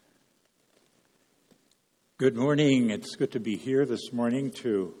Good morning. It's good to be here this morning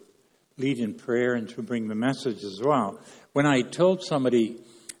to lead in prayer and to bring the message as well. When I told somebody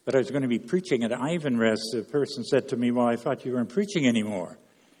that I was going to be preaching at Ivanrest, the person said to me, "Well, I thought you weren't preaching anymore."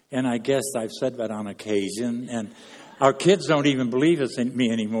 And I guess I've said that on occasion. And our kids don't even believe it's in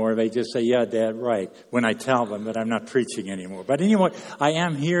me anymore. They just say, "Yeah, Dad, right," when I tell them that I'm not preaching anymore. But anyway, I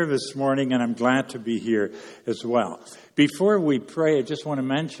am here this morning, and I'm glad to be here as well. Before we pray, I just want to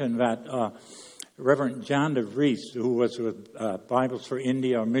mention that Reverend John DeVries, who was with Bibles for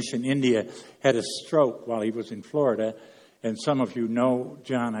India or Mission India, had a stroke while he was in Florida. And some of you know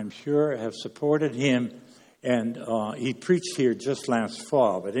John, I'm sure, have supported him. And he preached here just last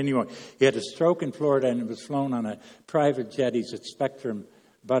fall. But anyway, he had a stroke in Florida and was flown on a private jet. He's at Spectrum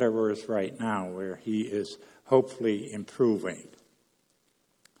Butterworth right now, where he is hopefully improving.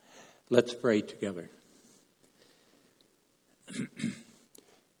 Let's pray together.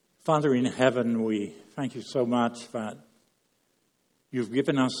 Father in heaven, we thank you so much that you've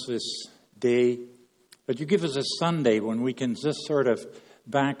given us this day, but you give us a Sunday when we can just sort of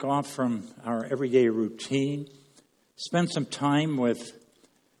back off from our everyday routine, spend some time with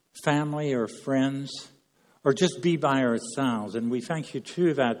family or friends, or just be by ourselves. And we thank you,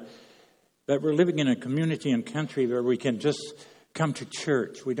 too, that we're living in a community and country where we can just come to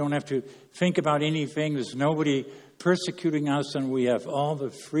church. We don't have to think about anything. There's nobody persecuting us, and we have all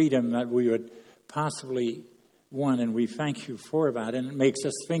the freedom that we would possibly want, and we thank you for that. And it makes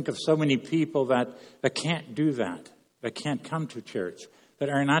us think of so many people that can't do that can't come to church, that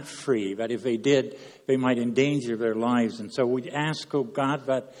are not free, that if they did, they might endanger their lives. And so we ask, oh God,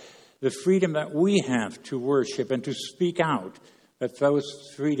 that the freedom that we have to worship and to speak out, that those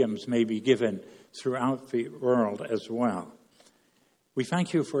freedoms may be given throughout the world as well. We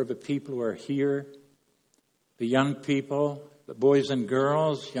thank you for the people who are here, the young people, the boys and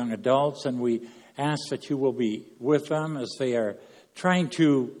girls, young adults, and we ask that you will be with them as they are trying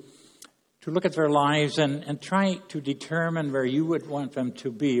to look at their lives and try to determine where you would want them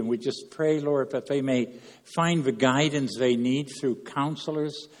to be. And we just pray, Lord, that they may find the guidance they need through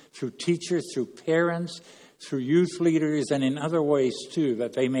counselors, through teachers, through parents, through youth leaders, and in other ways too,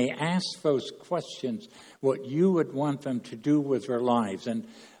 that they may ask those questions, what you would want them to do with their lives. And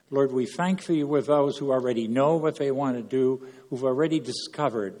Lord, we thank you with those who already know what they want to do, who've already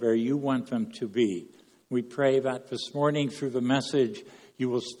discovered where you want them to be. We pray that this morning through the message, you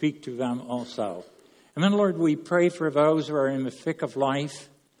will speak to them also. And then, Lord, we pray for those who are in the thick of life,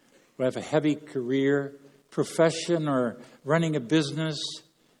 who have a heavy career, profession, or running a business,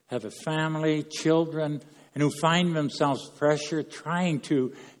 have a family, children, and who find themselves pressured, trying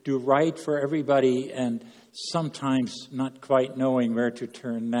to do right for everybody and sometimes not quite knowing where to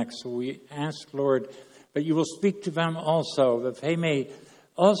turn next. So we ask, Lord, that you will speak to them also, that they may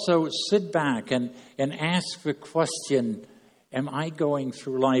also sit back and ask the question, am I going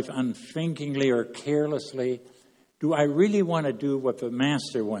through life unthinkingly or carelessly? Do I really want to do what the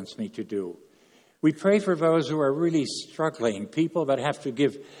Master wants me to do? We pray for those who are really struggling, people that have to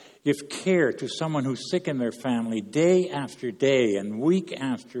give care to someone who's sick in their family day after day and week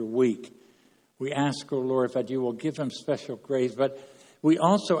after week. We ask, O Lord, that you will give them special grace. But we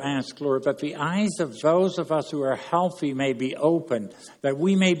also ask, Lord, that the eyes of those of us who are healthy may be opened, that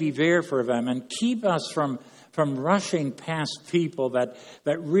we may be there for them, and keep us from rushing past people that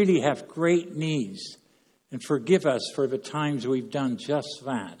really have great needs. And forgive us for the times we've done just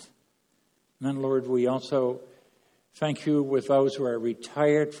that. And then, Lord, we also thank you with those who are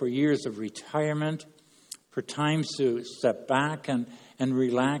retired, for years of retirement, for times to step back and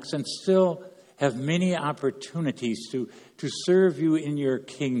relax, and still have many opportunities to serve you in your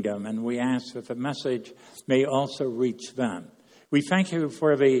kingdom. And we ask that the message may also reach them. We thank you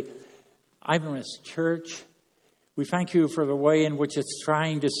for the Ivanrest Church. We thank you for the way in which it's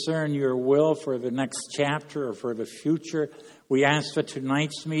trying to discern your will for the next chapter or for the future. We ask that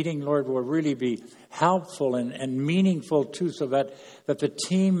tonight's meeting, Lord, will really be helpful and meaningful too, so that the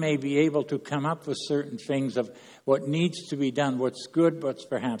team may be able to come up with certain things of what needs to be done, what's good, what's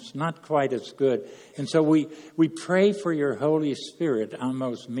perhaps not quite as good. And so we pray for your Holy Spirit on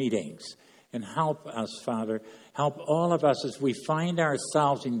those meetings. And help us, Father, help all of us as we find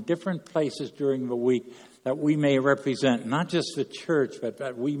ourselves in different places during the week, that we may represent not just the church, but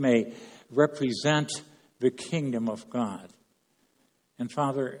that we may represent the kingdom of God. And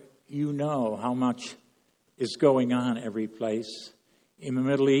Father, you know how much is going on every place, in the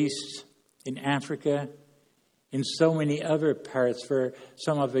Middle East, in Africa, in so many other parts where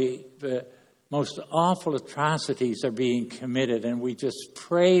some of the most awful atrocities are being committed. And we just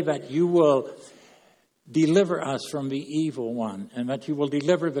pray that you will deliver us from the evil one, and that you will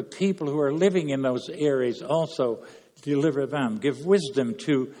deliver the people who are living in those areas also, deliver them. Give wisdom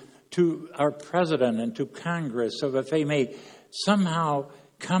to our president and to Congress so that they may somehow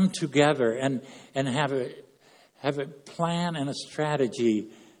come together and have a plan and a strategy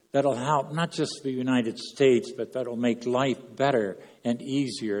that'll help not just the United States, but that'll make life better and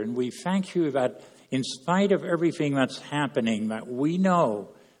easier. And we thank you that in spite of everything that's happening, that we know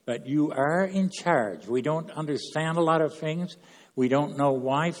that you are in charge. We don't understand a lot of things. We don't know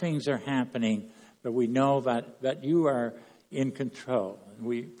why things are happening, but we know that you are in control. And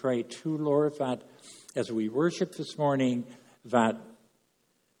we pray too, Lord, that as we worship this morning, that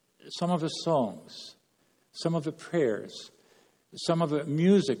some of the songs, some of the prayers, some of the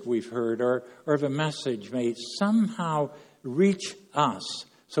music we've heard, or the message may somehow reach us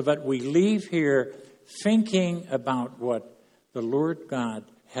so that we leave here thinking about what the Lord God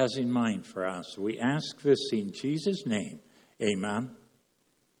has in mind for us. We ask this in Jesus' name. Amen.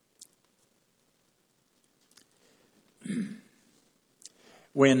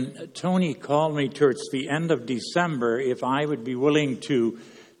 When Tony called me towards the end of December if I would be willing to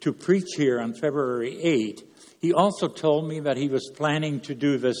preach here on February 8th, he also told me that he was planning to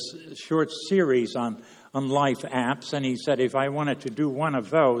do this short series on life apps, and he said if I wanted to do one of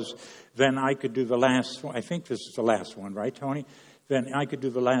those, then I could do the last one. I think this is the last one, right, Tony? Then I could do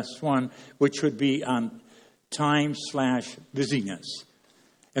the last one, which would be on time/busyness.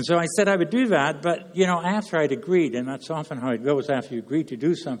 And so I said I would do that, but, after I'd agreed, and that's often how it goes after you agree to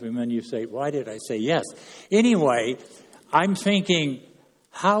do something, then you say, why did I say yes? Anyway, I'm thinking,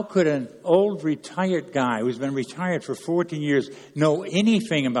 how could an old retired guy who's been retired for 14 years know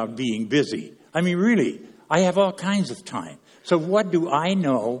anything about being busy? I mean, really, I have all kinds of time. So what do I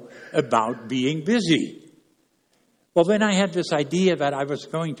know about being busy? Well, then I had this idea that I was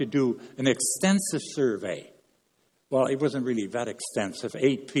going to do an extensive survey. Well, it wasn't really that extensive,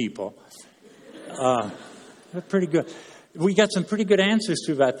 8 people. Pretty good. We got some pretty good answers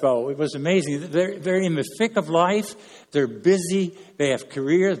to that, though. It was amazing. They're in the thick of life. They're busy. They have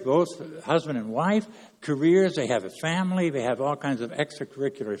careers, both husband and wife. Careers. They have a family. They have all kinds of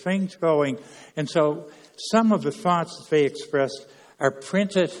extracurricular things going. And so some of the thoughts that they expressed are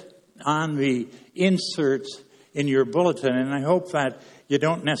printed on the inserts in your bulletin. And I hope that you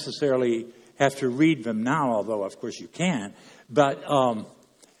don't necessarily have to read them now, although, of course, you can. But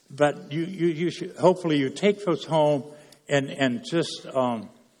you should, hopefully you take those home and just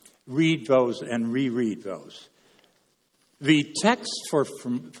read those and reread those. The text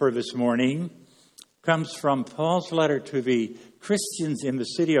for this morning comes from Paul's letter to the Christians in the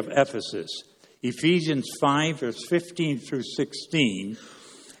city of Ephesus, Ephesians 5, verse 15 through 16.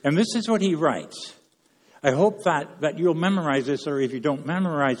 And this is what he writes. I hope that you'll memorize this, or if you don't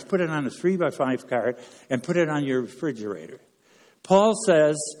memorize, put it on a 3x5 card and put it on your refrigerator. Paul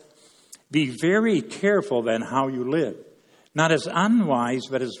says, be very careful then how you live, not as unwise,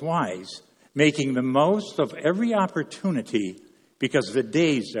 but as wise, making the most of every opportunity because the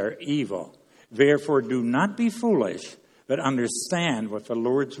days are evil. Therefore, do not be foolish, but understand what the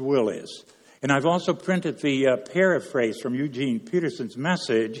Lord's will is. And I've also printed the paraphrase from Eugene Peterson's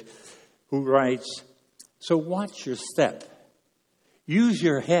message, who writes, so watch your step. Use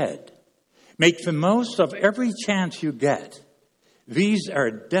your head. Make the most of every chance you get. These are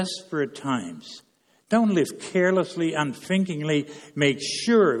desperate times. Don't live carelessly, unthinkingly. Make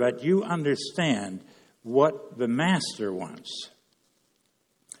sure that you understand what the Master wants.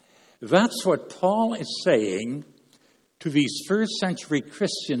 That's what Paul is saying to these first century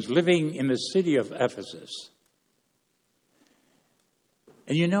Christians living in the city of Ephesus.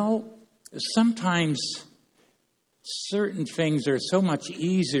 And sometimes certain things are so much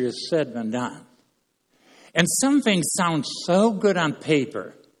easier said than done. And some things sound so good on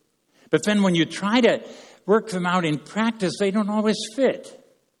paper, but then when you try to work them out in practice, they don't always fit.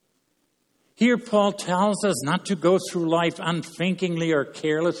 Here Paul tells us not to go through life unthinkingly or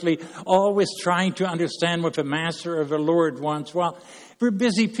carelessly, always trying to understand what the Master or the Lord wants. Well, we're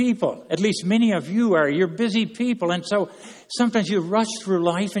busy people. At least many of you are. You're busy people. And so sometimes you rush through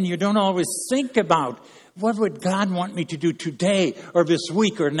life and you don't always think about what would God want me to do today or this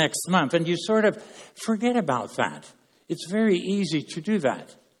week or next month? And you sort of forget about that. It's very easy to do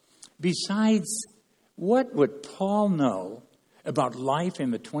that. Besides, what would Paul know about life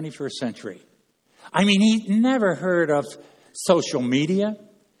in the 21st century? I mean, he never heard of social media,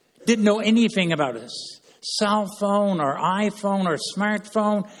 didn't know anything about a cell phone or iPhone or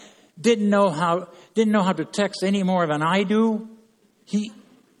smartphone, didn't know how to text any more than I do. He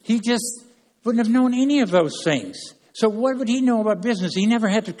just wouldn't have known any of those things. So what would he know about business? He never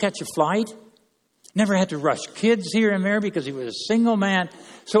had to catch a flight. Never had to rush kids here and there because he was a single man.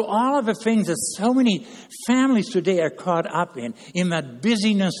 So all of the things that so many families today are caught up in that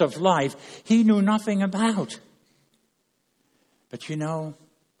busyness of life, he knew nothing about. But you know,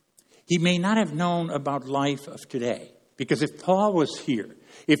 he may not have known about life of today. Because if Paul was here,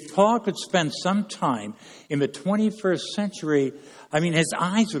 if Paul could spend some time in the 21st century, his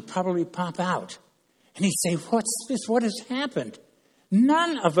eyes would probably pop out. And he'd say, what's this? What has happened?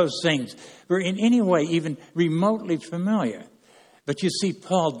 None of those things were in any way even remotely familiar. But you see,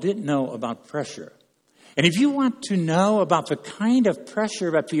 Paul did know about pressure. And if you want to know about the kind of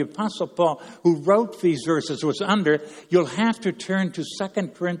pressure that the Apostle Paul, who wrote these verses, was under, you'll have to turn to 2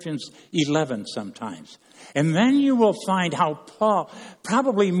 Corinthians 11 sometimes. And then you will find how Paul,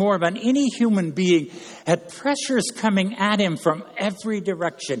 probably more than any human being, had pressures coming at him from every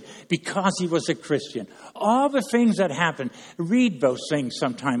direction because he was a Christian. All the things that happened, read those things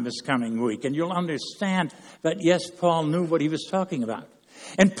sometime this coming week, and you'll understand that, yes, Paul knew what he was talking about.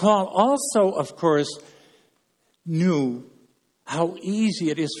 And Paul also, of course, knew how easy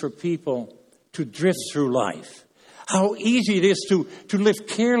it is for people to drift through life. How easy it is to live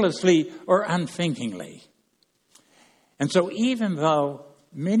carelessly or unthinkingly. And so even though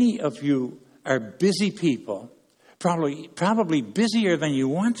many of you are busy people, probably busier than you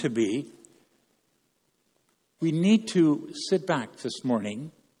want to be, we need to sit back this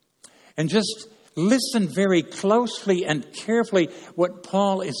morning and just listen very closely and carefully what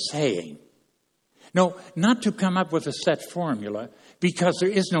Paul is saying. No, not to come up with a set formula, because there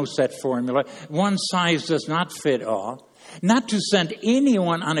is no set formula. One size does not fit all. Not to send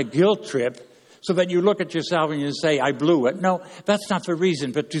anyone on a guilt trip so that you look at yourself and you say, I blew it. No, that's not the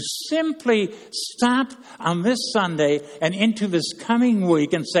reason. But to simply stop on this Sunday and into this coming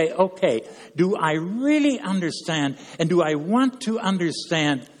week and say, okay, do I really understand and do I want to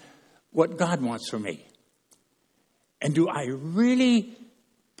understand what God wants for me? And do I really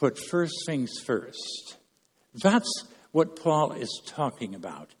put first things first? That's what Paul is talking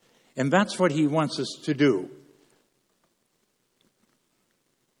about. And that's what he wants us to do.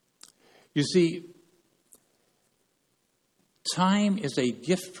 You see, time is a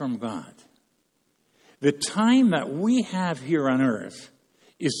gift from God. The time that we have here on earth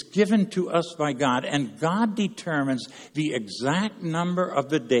is given to us by God, and God determines the exact number of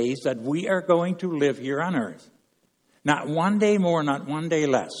the days that we are going to live here on earth. Not one day more, not one day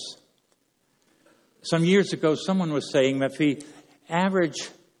less. Some years ago, someone was saying that the average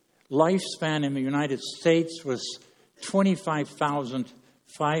lifespan in the United States was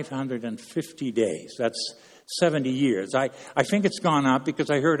 25,550 days. That's 70 years. I think it's gone up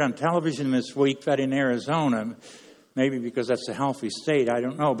because I heard on television this week that in Arizona, maybe because that's a healthy state, I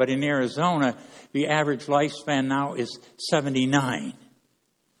don't know, but in Arizona, the average lifespan now is 79.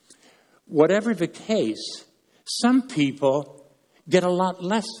 Whatever the case, some people get a lot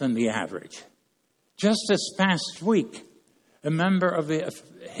less than the average. Just this past week, a member of the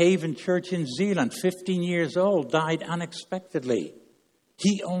Haven Church in Zealand, 15 years old, died unexpectedly.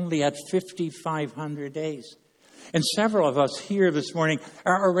 He only had 5,500 days. And several of us here this morning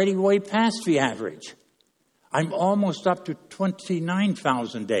are already way past the average. I'm almost up to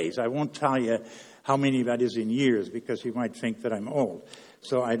 29,000 days. I won't tell you how many that is in years because you might think that I'm old.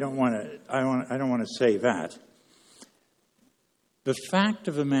 So I don't want to say that. The fact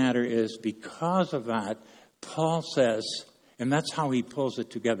of the matter is, because of that, Paul says, and that's how he pulls it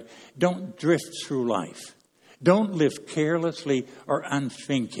together, don't drift through life. Don't live carelessly or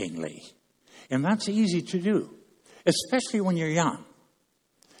unthinkingly. And that's easy to do, especially when you're young.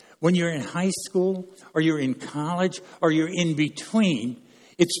 When you're in high school or you're in college or you're in between,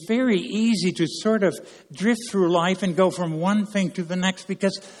 it's very easy to sort of drift through life and go from one thing to the next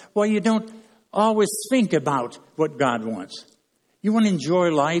because, well, you don't always think about what God wants. You want to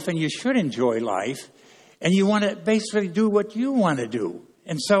enjoy life, and you should enjoy life, and you want to basically do what you want to do.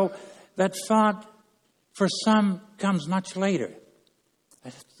 And so that thought, for some, comes much later.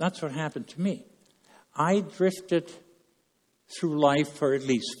 That's what happened to me. I drifted through life for at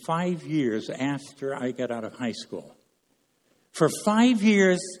least 5 years after I got out of high school. For 5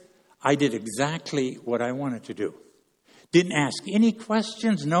 years, I did exactly what I wanted to do. Didn't ask any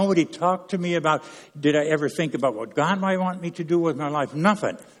questions. Nobody talked to me about, did I ever think about what God might want me to do with my life?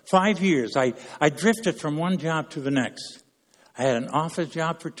 Nothing. 5 years. I drifted from one job to the next. I had an office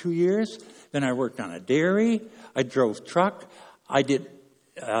job for 2 years. Then I worked on a dairy. I drove truck. I did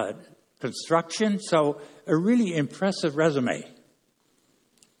construction. So a really impressive resume.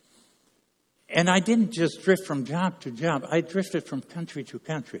 And I didn't just drift from job to job. I drifted from country to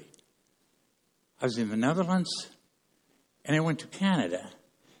country. I was in the Netherlands. And I went to Canada.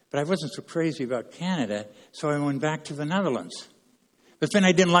 But I wasn't so crazy about Canada, so I went back to the Netherlands. But then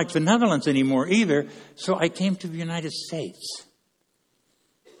I didn't like the Netherlands anymore either, so I came to the United States.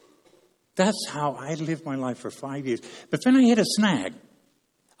 That's how I lived my life for 5 years. But then I hit a snag.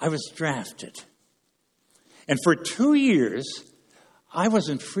 I was drafted. And for 2 years, I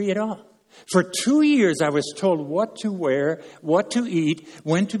wasn't free at all. For 2 years, I was told what to wear, what to eat,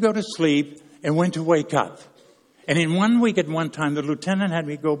 when to go to sleep, and when to wake up. And in 1 week at one time, the lieutenant had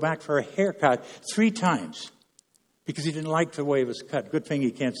me go back for a haircut 3 times because he didn't like the way it was cut. Good thing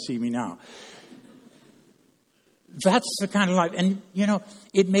he can't see me now. That's the kind of life. And,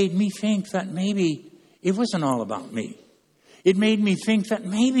 it made me think that maybe it wasn't all about me. It made me think that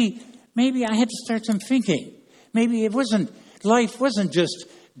maybe I had to start some thinking. Maybe life wasn't just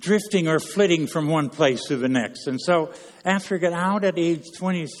drifting or flitting from one place to the next. And so after I got out at age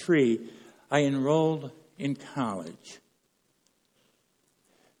 23, I enrolled in college.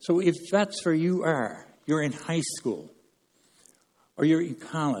 So if that's where you are, you're in high school, or you're in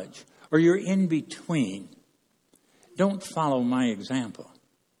college, or you're in between, don't follow my example.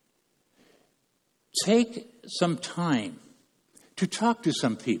 Take some time to talk to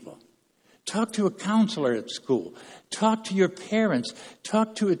some people. Talk to a counselor at school. Talk to your parents.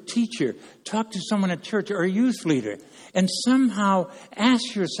 Talk to a teacher. Talk to someone at church or a youth leader. And somehow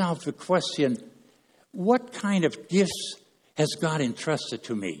ask yourself the question, what kind of gifts has God entrusted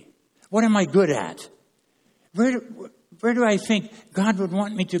to me? What am I good at? Where do I think God would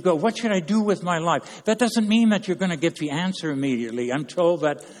want me to go? What should I do with my life? That doesn't mean that you're going to get the answer immediately. I'm told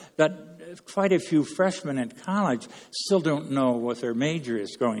that quite a few freshmen at college still don't know what their major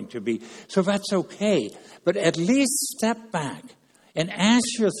is going to be. So that's okay. But at least step back and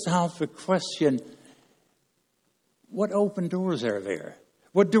ask yourself the question, what open doors are there?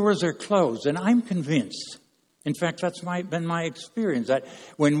 What doors are closed? And I'm convinced, in fact, that's been my experience, that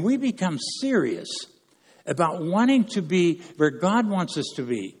when we become serious about wanting to be where God wants us to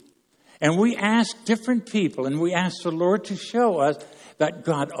be, and we ask different people, and we ask the Lord to show us that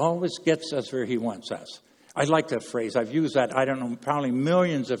God always gets us where He wants us. I like that phrase. I've used that, I don't know, probably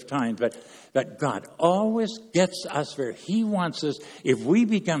millions of times, but that God always gets us where He wants us if we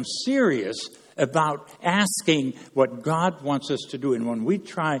become serious about asking what God wants us to do, and when we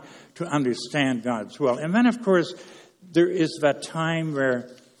try to understand God's will. And then, of course, there is that time where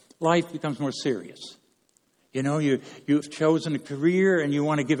life becomes more serious. You've chosen a career and you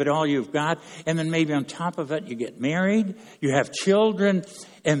want to give it all you've got. And then maybe on top of it, you get married, you have children,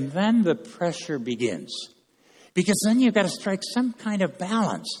 and then the pressure begins. Because then you've got to strike some kind of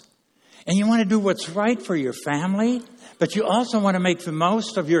balance. And you want to do what's right for your family, but you also want to make the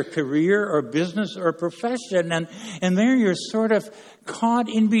most of your career or business or profession. And there you're sort of caught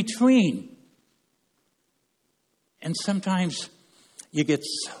in between. And sometimes you get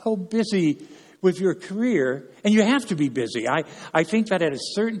so busy with your career, and you have to be busy. I think that at a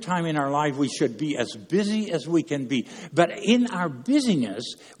certain time in our life, we should be as busy as we can be. But in our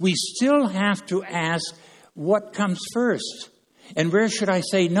busyness, we still have to ask, what comes first? And where should I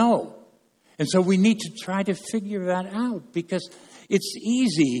say no? And so we need to try to figure that out, because it's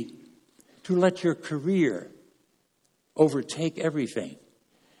easy to let your career overtake everything.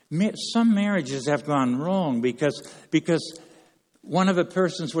 Some marriages have gone wrong because one of the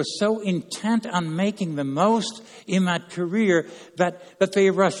persons was so intent on making the most in that career that they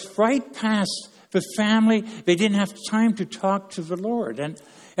rushed right past the family. They didn't have time to talk to the Lord. And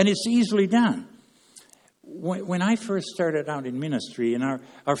it's easily done. When I first started out in ministry, in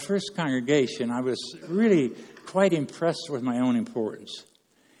our first congregation, I was really quite impressed with my own importance.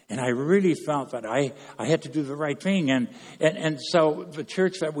 And I really felt that I had to do the right thing. And so the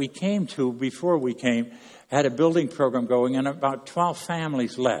church that we came to before we came had a building program going, and about 12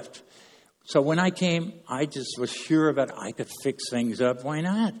 families left. So when I came, I just was sure that I could fix things up. Why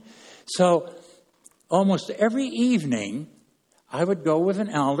not? So almost every evening, I would go with an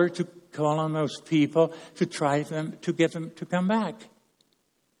elder to call on those people to try to get them to come back.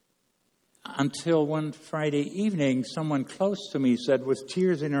 Until one Friday evening, someone close to me said, with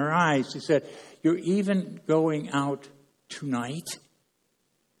tears in her eyes, she said, "You're even going out tonight?"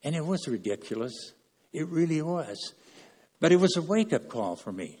 And it was ridiculous. It really was. But it was a wake-up call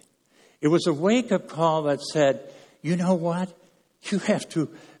for me. It was a wake-up call that said, you know what? You have to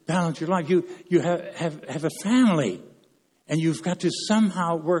balance your life. You have a family. And you've got to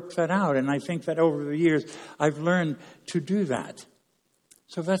somehow work that out. And I think that over the years, I've learned to do that.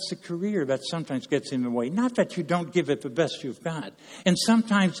 So that's the career that sometimes gets in the way. Not that you don't give it the best you've got. And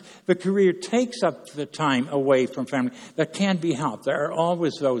sometimes the career takes up the time away from family. That can be helped. There are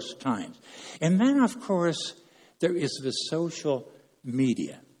always those times. And then, of course, there is the social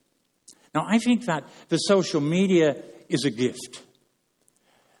media. Now, I think that the social media is a gift.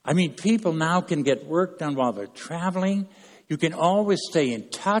 I mean, people now can get work done while they're traveling. You can always stay in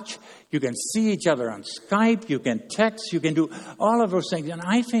touch. You can see each other on Skype. You can text. You can do all of those things. And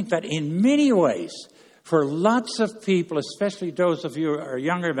I think that in many ways, for lots of people, especially those of you who are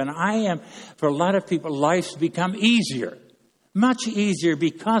younger than I am, for a lot of people, life's become easier. Much easier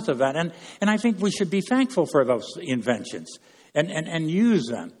because of that. And I think we should be thankful for those inventions and use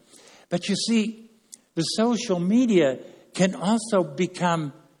them. But you see, the social media can also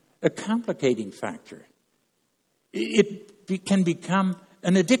become a complicating factor. It can become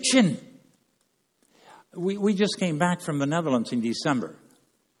an addiction. We just came back from the Netherlands in December.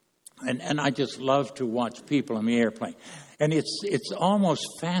 And I just love to watch people on the airplane. And it's almost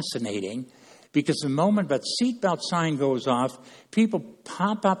fascinating because the moment that seatbelt sign goes off, people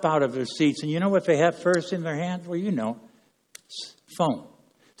pop up out of their seats. And you know what they have first in their hand? Well, you know, phone.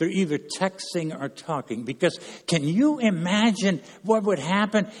 They're either texting or talking. Because can you imagine what would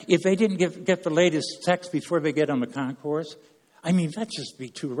happen if they didn't get the latest text before they get on the concourse? I mean, that'd just be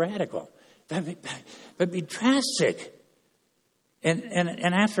too radical. That'd be drastic.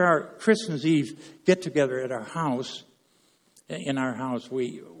 And after our Christmas Eve get-together at our house, in our house,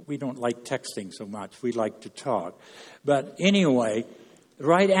 we don't like texting so much. We like to talk. But anyway,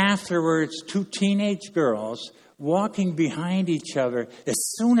 right afterwards, two teenage girls walking behind each other as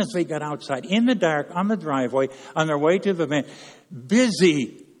soon as they got outside, in the dark, on the driveway, on their way to the van,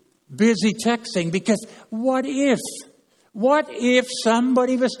 busy texting. Because what if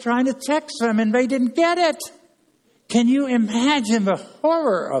somebody was trying to text them and they didn't get it? Can you imagine the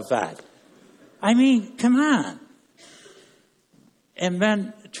horror of that? I mean, come on. And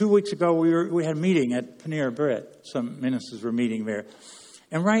then 2 weeks ago, we had a meeting at Panera Bread. Some ministers were meeting there.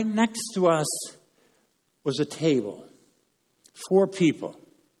 And right next to us was a table. 4 people.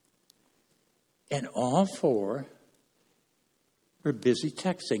 And all 4 were busy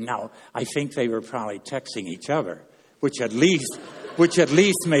texting. Now, I think they were probably texting each other, which at least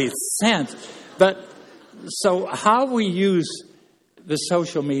made sense. But so how we use the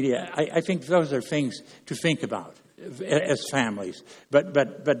social media, I think those are things to think about as families. But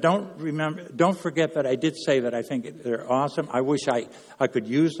don't forget that I did say that I think they're awesome. I wish I could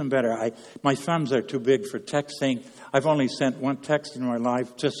use them better. My thumbs are too big for texting. I've only sent one text in my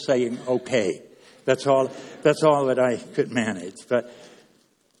life, just saying okay. That's all that I could manage. But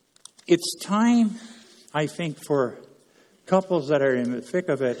it's time, I think, for couples that are in the thick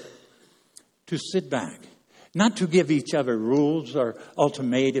of it to sit back. Not to give each other rules or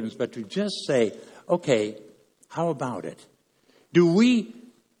ultimatums, but to just say, okay, how about it? Do we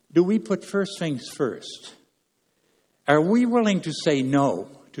put first things first? Are we willing to say no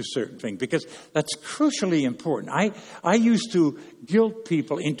to certain things? Because that's crucially important. I used to guilt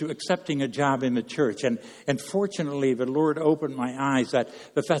people into accepting a job in the church. And fortunately, the Lord opened my eyes that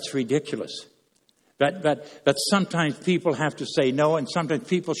that's ridiculous. That sometimes people have to say no, and sometimes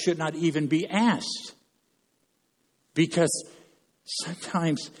people should not even be asked. Because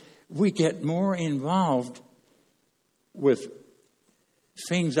sometimes we get more involved with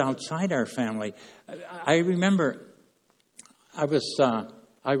things outside our family. I remember I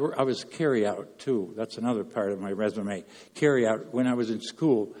was carry out too. That's another part of my resume. Carry out when I was in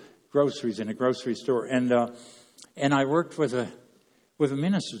school, groceries in a grocery store, and I worked with a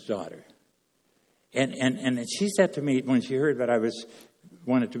minister's daughter, and she said to me when she heard that I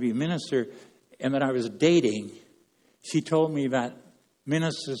wanted to be a minister and that I was dating. She told me that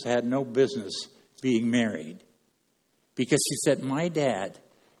ministers had no business being married. Because she said, my dad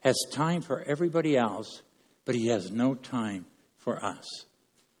has time for everybody else, but he has no time for us.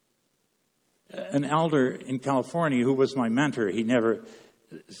 An elder in California who was my mentor, he never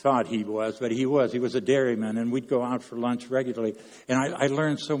thought he was, but he was. He was a dairyman, and we'd go out for lunch regularly. And I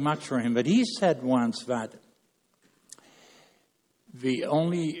learned so much from him. But he said once that the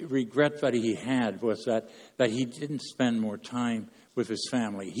only regret that he had was that he didn't spend more time with his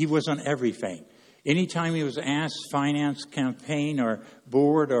family. He was on everything. Anytime he was asked finance, campaign, or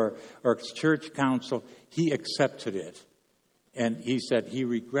board, or church council, he accepted it. And he said he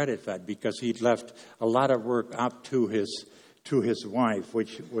regretted that because he'd left a lot of work up to his wife,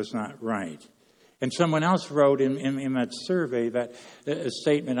 which was not right. And someone else wrote in that survey that a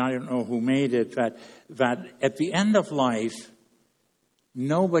statement, I don't know who made it, that at the end of life,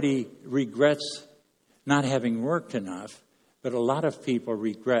 nobody regrets not having worked enough, but a lot of people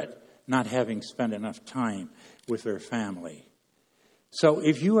regret not having spent enough time with their family. So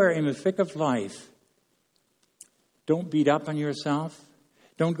if you are in the thick of life, don't beat up on yourself.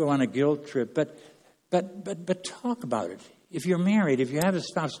 Don't go on a guilt trip, but talk about it. if you're married, if you have a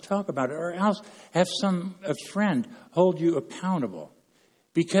spouse, talk about it, or else have a friend hold you accountable.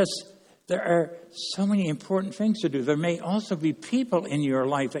 Because there are so many important things to do. There may also be people in your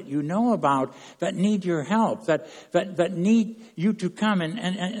life that you know about that need your help, that need you to come,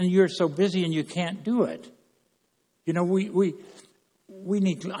 and you're so busy and you can't do it. You know, we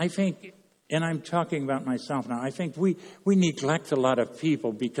need, I think, and I'm talking about myself now, I think we neglect a lot of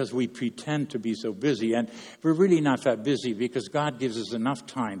people because we pretend to be so busy. And we're really not that busy because God gives us enough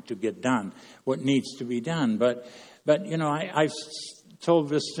time to get done what needs to be done. But you know, I've told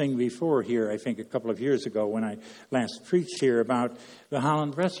this thing before here, I think a couple of years ago when I last preached here about the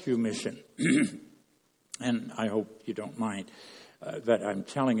Holland Rescue Mission. And I hope you don't mind that I'm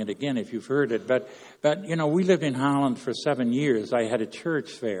telling it again if you've heard it. But you know, we lived in Holland for 7 years. I had a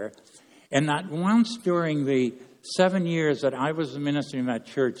church there. And not once during the 7 years that I was ministering in that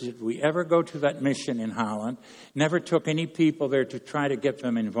church did we ever go to that mission in Holland. Never took any people there to try to get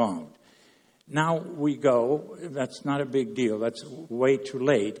them involved. Now we go. That's not a big deal. That's way too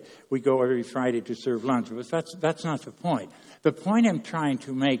late. We go every Friday to serve lunch. But that's not the point. The point I'm trying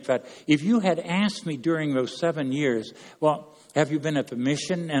to make that if you had asked me during those 7 years, well, have you been at the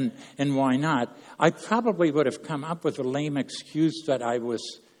mission and why not? I probably would have come up with a lame excuse that I was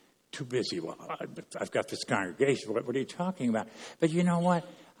too busy. Well, I've got this congregation. What are you talking about? But you know what?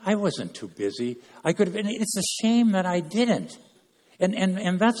 I wasn't too busy. I could have been. It's a shame that I didn't.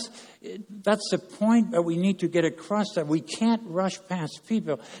 And that's the point that we need to get across, that we can't rush past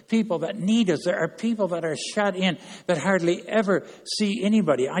people that need us. There are people that are shut in that hardly ever see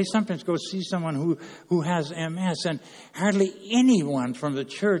anybody. I sometimes go see someone who has MS, and hardly anyone from the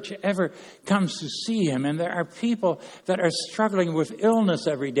church ever comes to see him. And there are people that are struggling with illness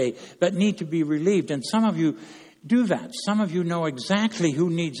every day that need to be relieved. And some of you do that. Some of you know exactly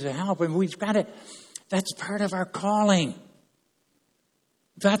who needs the help, and we've got to. That's part of our calling.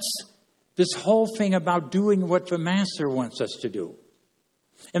 That's this whole thing about doing what the Master wants us to do.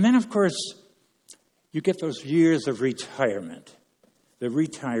 And then, of course, you get those years of retirement, the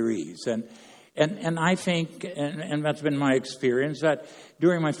retirees. And I think, and that's been my experience, that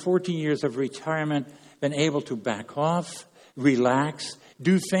during my 14 years of retirement, I've been able to back off, relax,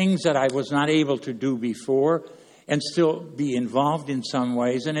 do things that I was not able to do before, and still be involved in some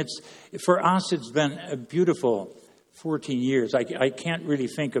ways. And for us, it's been a beautiful 14 years. I can't really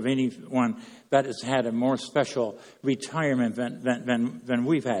think of anyone that has had a more special retirement than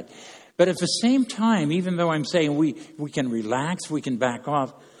we've had. But at the same time, even though I'm saying we can relax, we can back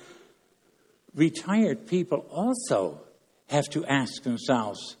off, retired people also have to ask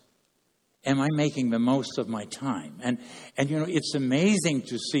themselves, am I making the most of my time? And you know, it's amazing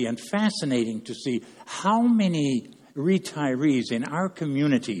to see and fascinating to see how many retirees in our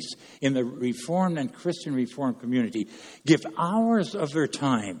communities, in the Reformed and Christian Reformed community, give hours of their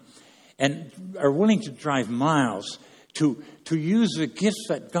time and are willing to drive miles to use the gifts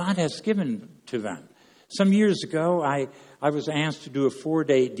that God has given to them. Some years ago, I was asked to do a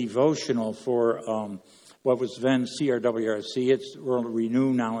 4-day devotional for what was then CRWRC. It's World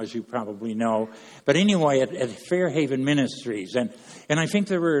Renew now, as you probably know. But anyway, at Fairhaven Ministries. And I think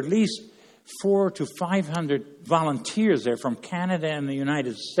there were at least 400 to 500 volunteers there from Canada and the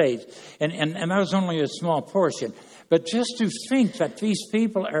United States. And that was only a small portion. But just to think that these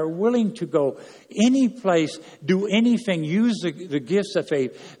people are willing to go any place, do anything, use the gifts that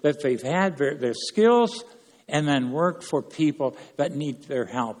they've had, their skills, and then work for people that need their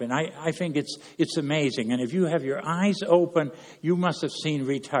help. And I think it's amazing. And if you have your eyes open, you must have seen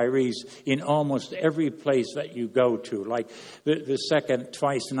retirees in almost every place that you go to, like the second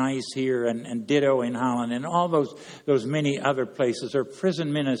Twice Nice here and Ditto in Holland and all those many other places, or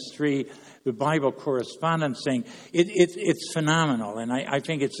prison ministry, the Bible correspondence thing. It's phenomenal, and I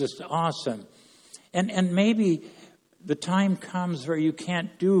think it's just awesome. And maybe the time comes where you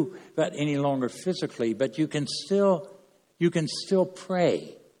can't do that any longer physically, but you can still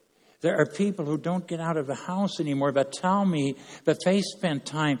pray. There are people who don't get out of the house anymore that tell me that they spend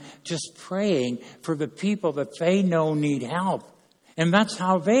time just praying for the people that they know need help. And that's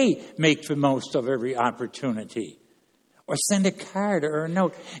how they make the most of every opportunity. Or send a card or a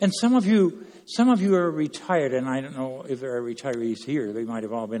note. And some of you are retired, and I don't know if there are retirees here. They might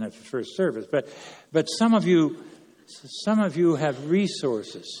have all been at the first service. But some of you have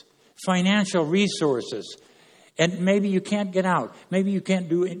resources, financial resources, and maybe you can't get out. Maybe you can't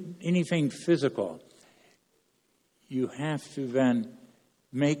do anything physical. You have to then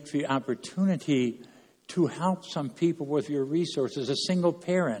make the opportunity to help some people with your resources, a single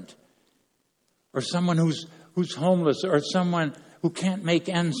parent, or someone who's homeless, or someone who can't make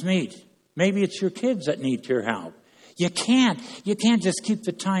ends meet. Maybe it's your kids that need your help. You can't. You can't just keep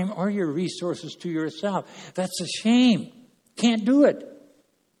the time or your resources to yourself. That's a shame. Can't do it.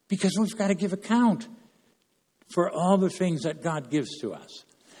 Because we've got to give account for all the things that God gives to us.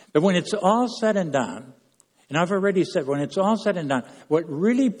 But when it's all said and done, and I've already said, when it's all said and done, what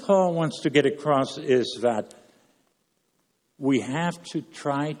really Paul wants to get across is that we have to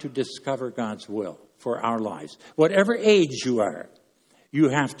try to discover God's will for our lives. Whatever age you are, you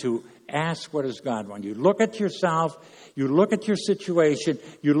have to ask, what does God want? You look at yourself, you look at your situation,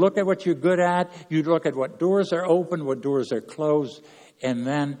 you look at what you're good at, you look at what doors are open, what doors are closed, and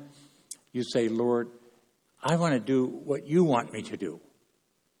then you say, Lord, I want to do what you want me to do.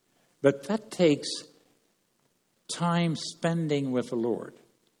 But that takes time spending with the Lord.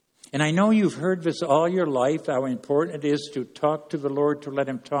 And I know you've heard this all your life, how important it is to talk to the Lord, to let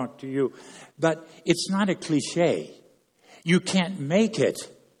him talk to you. But it's not a cliche. You can't make it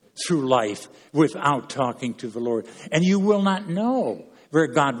through life without talking to the Lord. And you will not know where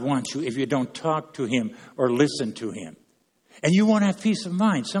God wants you if you don't talk to him or listen to him. And you won't have peace of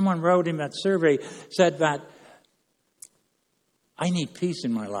mind. Someone wrote in that survey, said that, I need peace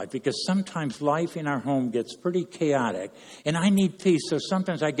in my life because sometimes life in our home gets pretty chaotic. And I need peace. So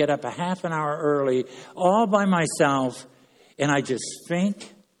sometimes I get up a half an hour early all by myself and I just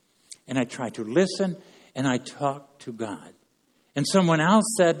think and I try to listen and I talk to God. And someone else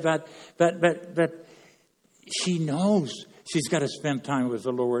said that she knows she's got to spend time with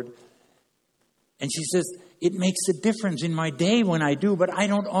the Lord. And she says, it makes a difference in my day when I do, but I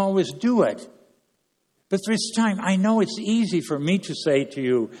don't always do it. But this time, I know it's easy for me to say to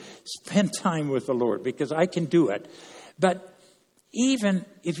you, spend time with the Lord, because I can do it. But even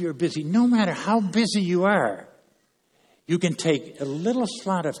if you're busy, no matter how busy you are, you can take a little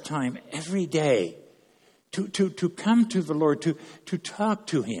slot of time every day to come to the Lord, to talk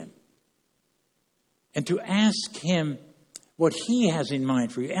to him, and to ask him what he has in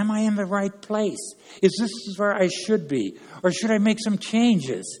mind for you. Am I in the right place? Is this where I should be? Or should I make some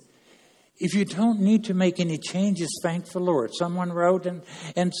changes? If you don't need to make any changes, thank the Lord. Someone wrote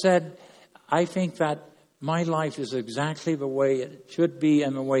and said, I think that my life is exactly the way it should be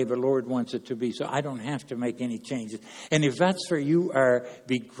and the way the Lord wants it to be, so I don't have to make any changes. And if that's where you are,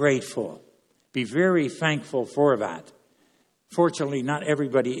 be grateful. Be very thankful for that. Fortunately, not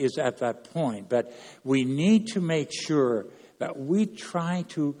everybody is at that point, but we need to make sure that we try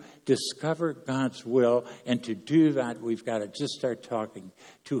to discover God's will, and to do that, we've got to just start talking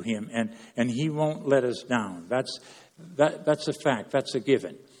to him, and he won't let us down. That's a fact. That's a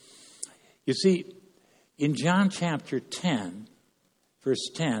given. You see, in John chapter 10, verse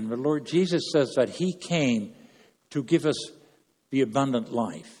 10, the Lord Jesus says that he came to give us the abundant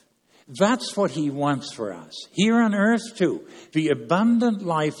life. That's what he wants for us. Here on earth too, the abundant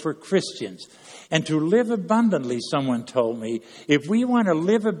life for Christians. And to live abundantly, someone told me, if we want to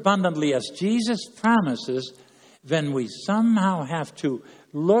live abundantly as Jesus promises, then we somehow have to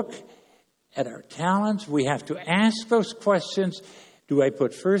look at our talents. We have to ask those questions. Do I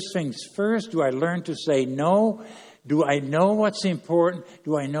put first things first? Do I learn to say no? Do I know what's important?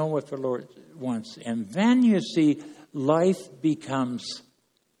 Do I know what the Lord wants? And then you see, life becomes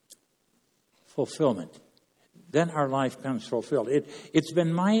fulfillment. Then our life becomes fulfilled. It's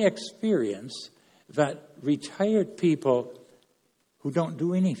been my experience that retired people who don't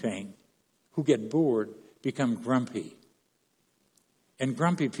do anything, who get bored, become grumpy. And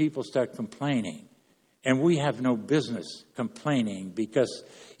grumpy people start complaining. And we have no business complaining, because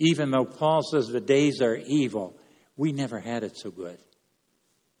even though Paul says the days are evil, we never had it so good.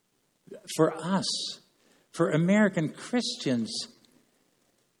 For us, for American Christians,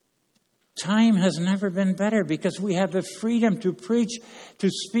 time has never been better, because we have the freedom to preach, to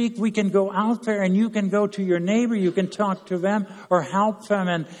speak. We can go out there and you can go to your neighbor. You can talk to them or help them,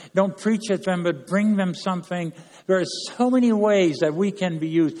 and don't preach at them, but bring them something. There are so many ways that we can be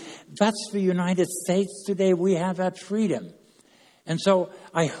used. That's the United States today. We have that freedom. And so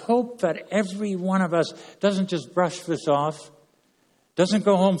I hope that every one of us doesn't just brush this off, doesn't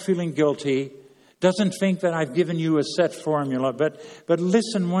go home feeling guilty, doesn't think that I've given you a set formula, but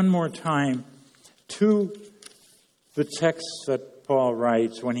listen one more time to the text that Paul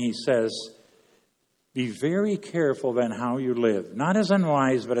writes when he says, be very careful then how you live, not as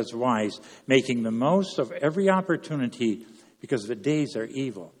unwise, but as wise, making the most of every opportunity, because the days are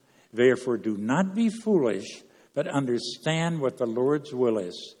evil. Therefore, do not be foolish, but understand what the Lord's will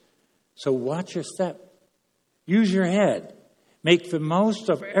is. So watch your step. Use your head. Make the most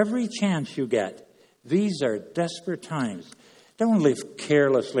of every chance you get. These are desperate times. Don't live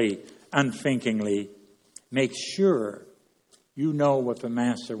carelessly, unthinkingly. Make sure you know what the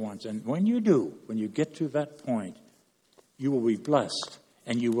Master wants. And when you do, when you get to that point, you will be blessed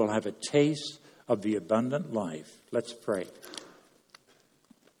and you will have a taste of the abundant life. Let's pray.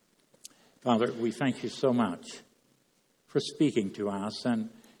 Father, we thank you so much for speaking to us. And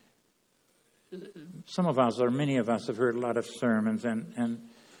some of us, or many of us, have heard a lot of sermons, and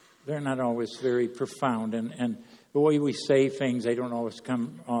they're not always very profound. And the way we say things, they don't always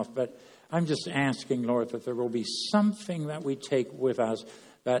come off. But I'm just asking, Lord, that there will be something that we take with us,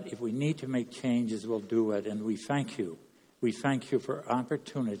 that if we need to make changes, we'll do it. And we thank you. We thank you for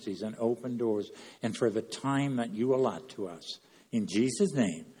opportunities and open doors and for the time that you allot to us. In Jesus'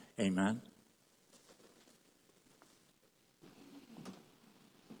 name, amen.